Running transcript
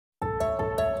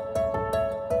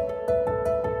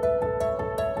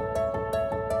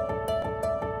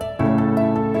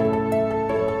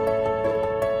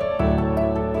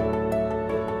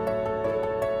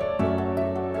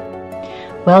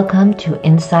Welcome to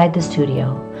Inside the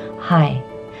Studio. Hi,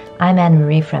 I'm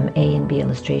Anne-Marie from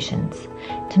AMBillustrations.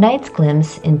 Tonight's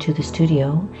glimpse into the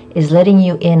studio is letting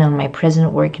you in on my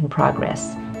present work in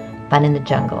progress, Fun in the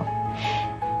Jungle.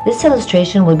 This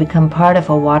illustration will become part of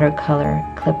a watercolor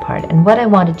clip art, and what I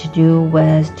wanted to do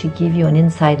was to give you an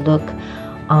inside look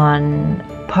on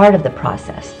part of the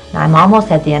process. Now I'm almost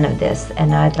at the end of this,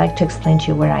 and I'd like to explain to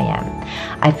you where I am.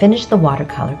 I finished the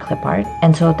watercolor clip art,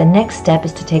 and so the next step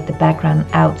is to take the background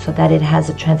out so that it has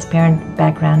a transparent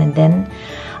background, and then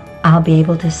I'll be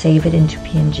able to save it into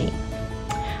PNG.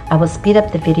 I will speed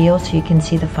up the video so you can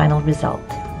see the final result.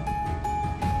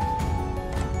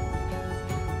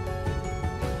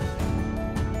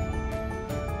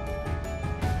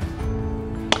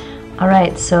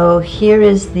 Alright, so here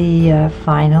is the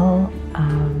final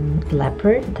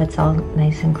leopard that's all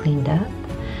nice and cleaned up.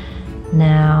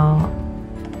 Now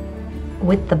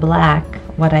with the black,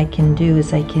 what I can do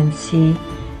is I can see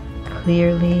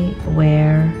clearly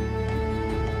where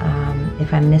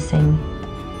if I'm missing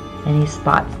any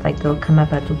spots, like they'll come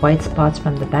up as white spots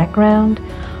from the background,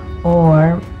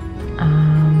 or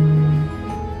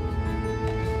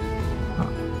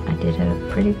I did a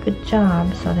pretty good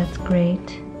job, so that's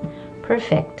great.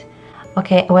 Perfect.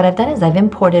 Okay, what I've done is I've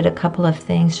imported a couple of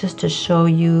things just to show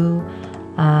you,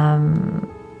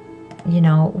 you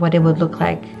know, what it would look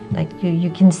like. Like you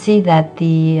can see that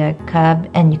the cub,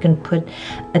 and you can put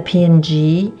a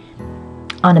PNG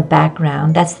on a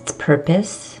background. That's its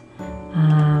purpose. There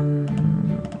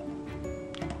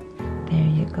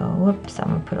you go. Whoops, I'm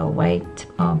gonna put a white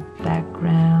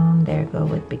background. There you go,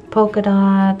 with big polka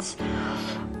dots.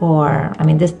 Or, I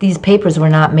mean, these papers were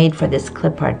not made for this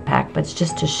clip art pack, but it's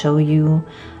just to show you,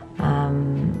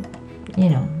 you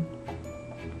know,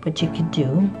 what you could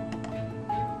do.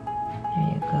 There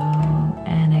you go.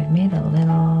 And I've made a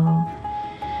little,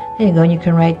 there you go. And you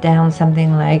can write down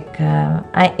something like,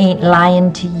 I ain't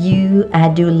lying to you, I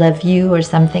do love you, or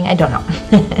something. I don't know.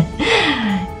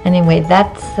 Anyway,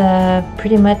 that's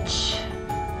pretty much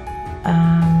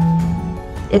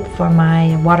it for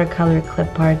my watercolor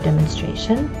clip art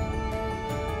demonstration.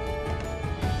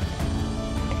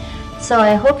 So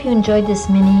I hope you enjoyed this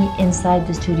mini Inside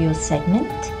the Studio segment.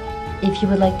 If you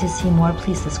would like to see more,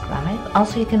 please subscribe.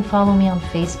 Also, you can follow me on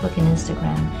Facebook and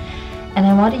Instagram. And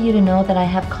I wanted you to know that I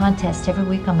have contests every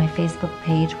week on my Facebook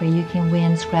page where you can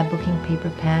win scrapbooking paper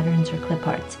patterns or clip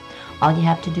arts. All you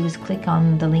have to do is click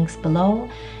on the links below,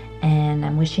 and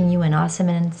I'm wishing you an awesome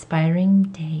and inspiring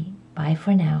day. Bye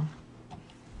for now.